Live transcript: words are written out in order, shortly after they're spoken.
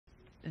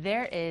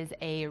there is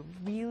a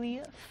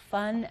really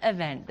fun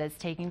event that's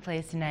taking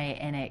place tonight,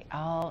 and it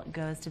all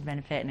goes to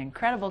benefit an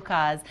incredible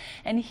cause.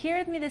 And here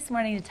with me this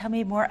morning to tell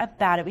me more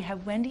about it, we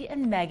have Wendy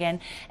and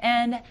Megan,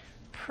 and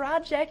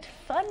Project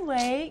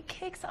Funway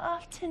kicks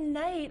off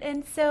tonight.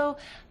 And so,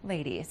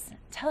 ladies,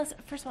 tell us,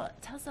 first of all,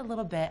 tell us a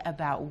little bit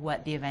about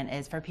what the event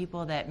is for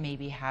people that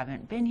maybe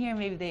haven't been here,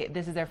 maybe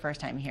this is their first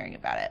time hearing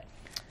about it.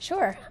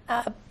 Sure.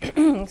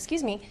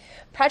 Excuse me.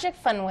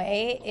 Project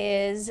Funway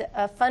is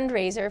a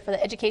fundraiser for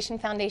the Education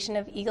Foundation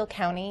of Eagle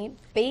County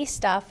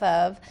based off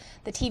of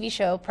the TV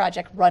show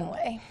Project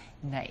Runway.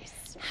 Nice.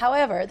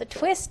 However, the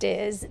twist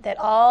is that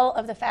all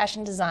of the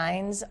fashion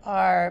designs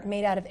are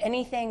made out of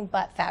anything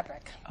but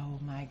fabric. Oh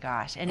my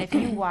gosh. And if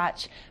you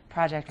watch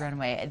Project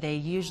Runway, they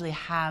usually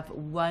have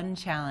one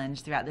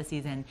challenge throughout the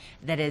season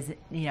that is,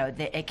 you know,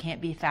 it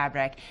can't be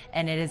fabric,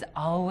 and it is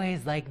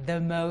always like the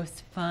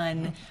most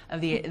fun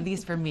of the, at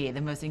least for me,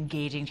 the most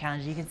engaging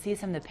challenge. You can see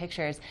some of the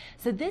pictures.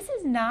 So this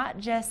is not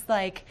just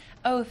like,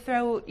 oh,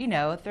 throw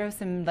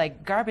some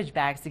like garbage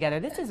bags together.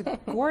 This is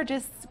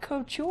gorgeous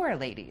couture,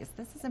 ladies.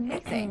 This is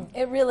amazing.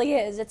 It really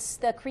is.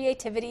 The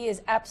creativity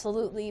is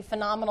absolutely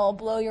phenomenal.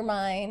 Blow your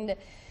mind.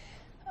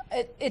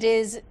 It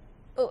is.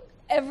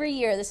 Every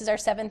year, this is our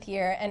 7th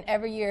year, and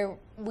every year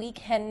we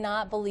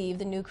cannot believe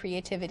the new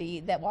creativity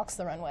that walks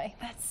the runway.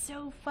 That's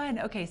so fun.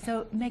 Okay,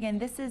 so Megan,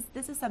 this is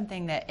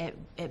something that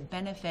it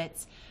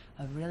benefits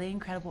a really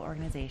incredible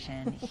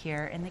organization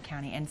here in the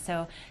county. And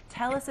so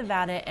tell us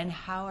about it, and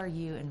how are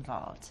you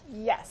involved?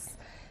 Yes.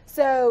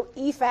 So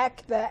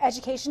EFEC, the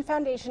Education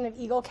Foundation of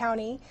Eagle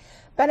County,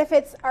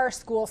 benefits our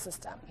school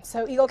system.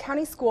 So Eagle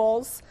County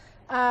schools,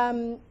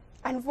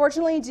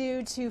 unfortunately,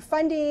 due to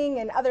funding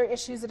and other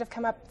issues that have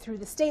come up through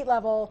the state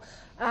level,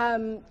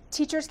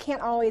 teachers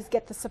can't always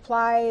get the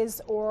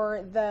supplies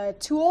or the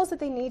tools that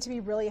they need to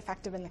be really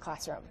effective in the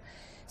classroom.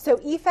 So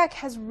EFEC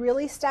has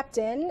really stepped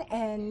in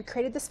and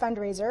created this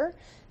fundraiser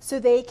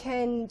so they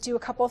can do a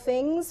couple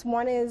things.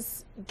 One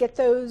is get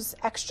those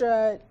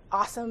extra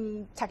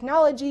awesome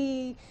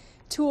technology,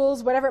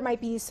 tools, whatever it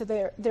might be, so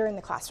they're in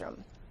the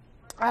classroom.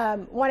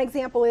 One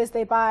example is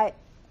they bought,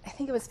 I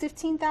think it was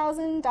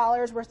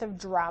 $15,000 worth of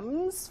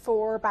drums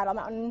for Battle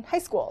Mountain High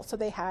School. So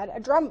they have a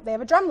drum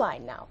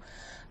line now.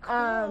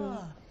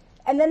 Cool.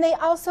 And then they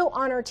also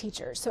honor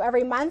teachers. So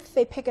every month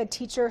they pick a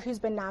teacher who's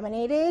been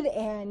nominated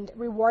and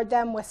reward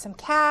them with some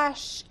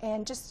cash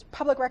and just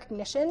public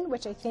recognition,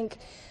 which I think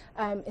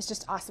is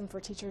just awesome for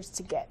teachers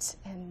to get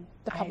and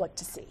the public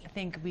to see. I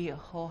think we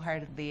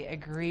wholeheartedly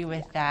agree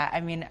with that.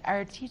 I mean,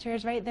 our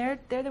teachers, right, they're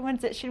the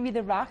ones that should be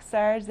the rock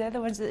stars. They're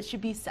the ones that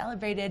should be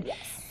celebrated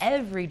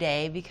every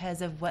day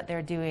because of what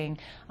they're doing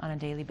on a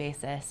daily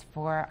basis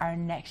for our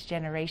next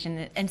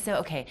generation. And so,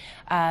 okay,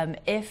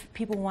 if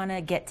people want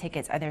to get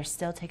tickets, are there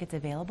still tickets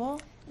available?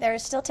 There are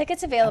still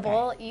tickets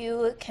available. Okay.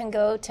 You can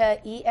go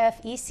to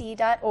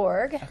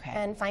efec.org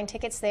and find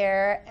tickets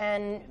there.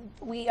 And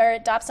we are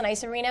at Dobson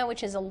Ice Arena,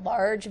 which is a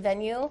large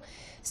venue.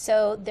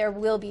 So there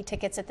will be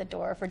tickets at the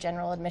door for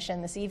general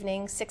admission this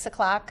evening, 6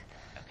 o'clock.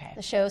 Okay.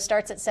 The show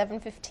starts at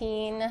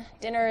 7:15.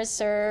 Dinner is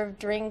served,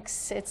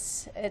 drinks.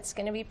 It's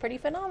going to be pretty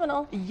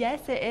phenomenal.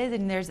 Yes, it is.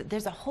 And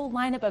there's a whole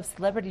lineup of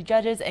celebrity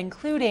judges,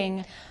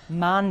 including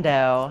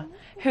Mondo,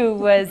 who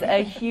was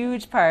a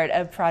huge part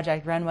of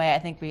Project Runway. I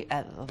think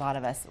a lot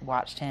of us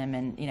watched him,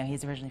 and you know,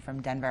 he's originally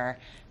from Denver.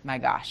 My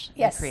gosh,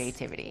 yes. The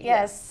creativity.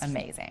 Yes.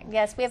 Amazing.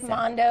 Yes, we have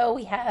Mondo.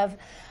 We have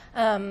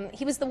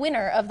he was the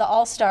winner of the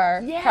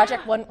All-Star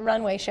Project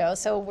Runway show,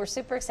 so we're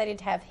super excited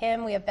to have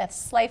him. We have Beth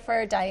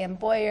Slifer, Diane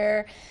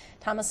Boyer,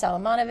 Thomas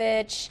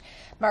Salamanovich,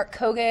 Mark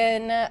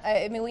Kogan.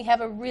 I mean, we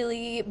have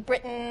we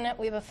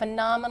have a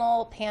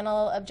phenomenal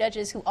panel of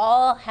judges who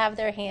all have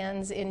their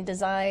hands in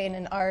design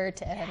and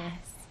art. And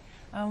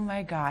oh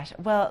my gosh.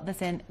 Well,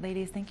 listen,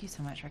 ladies, thank you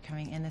so much for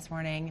coming in this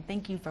morning.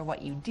 Thank you for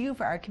what you do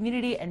for our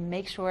community, and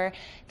make sure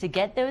to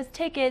get those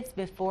tickets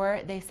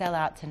before they sell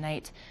out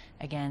tonight.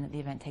 Again, the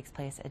event takes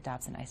place at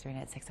Dobson Ice Arena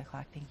at 6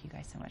 o'clock. Thank you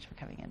guys so much for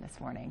coming in this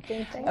morning.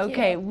 Thank you.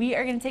 Okay, we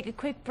are going to take a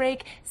quick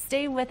break.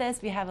 Stay with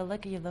us. We have a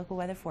look at your local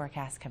weather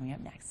forecast coming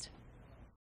up next.